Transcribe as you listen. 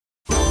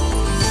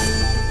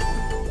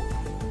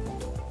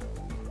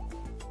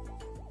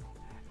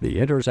The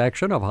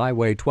intersection of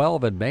Highway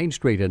 12 and Main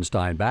Street in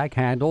Steinbach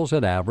handles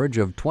an average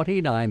of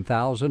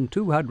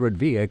 29,200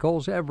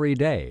 vehicles every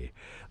day.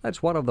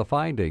 That's one of the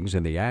findings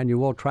in the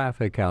annual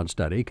traffic count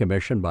study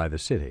commissioned by the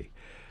city.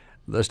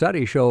 The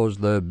study shows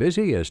the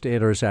busiest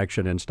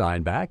intersection in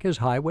Steinbach is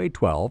Highway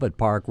 12 at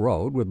Park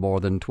Road with more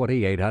than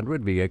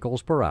 2,800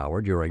 vehicles per hour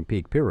during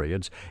peak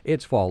periods.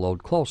 It's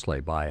followed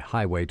closely by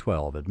Highway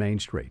 12 at Main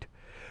Street.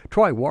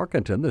 Troy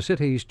Warkentin, the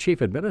city's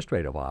chief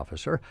administrative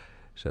officer,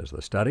 says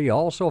the study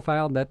also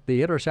found that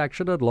the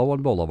intersection at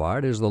Lowen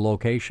Boulevard is the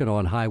location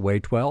on Highway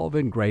 12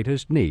 in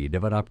greatest need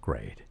of an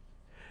upgrade.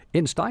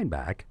 In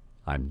Steinbach,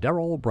 I'm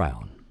Darrell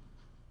Brown.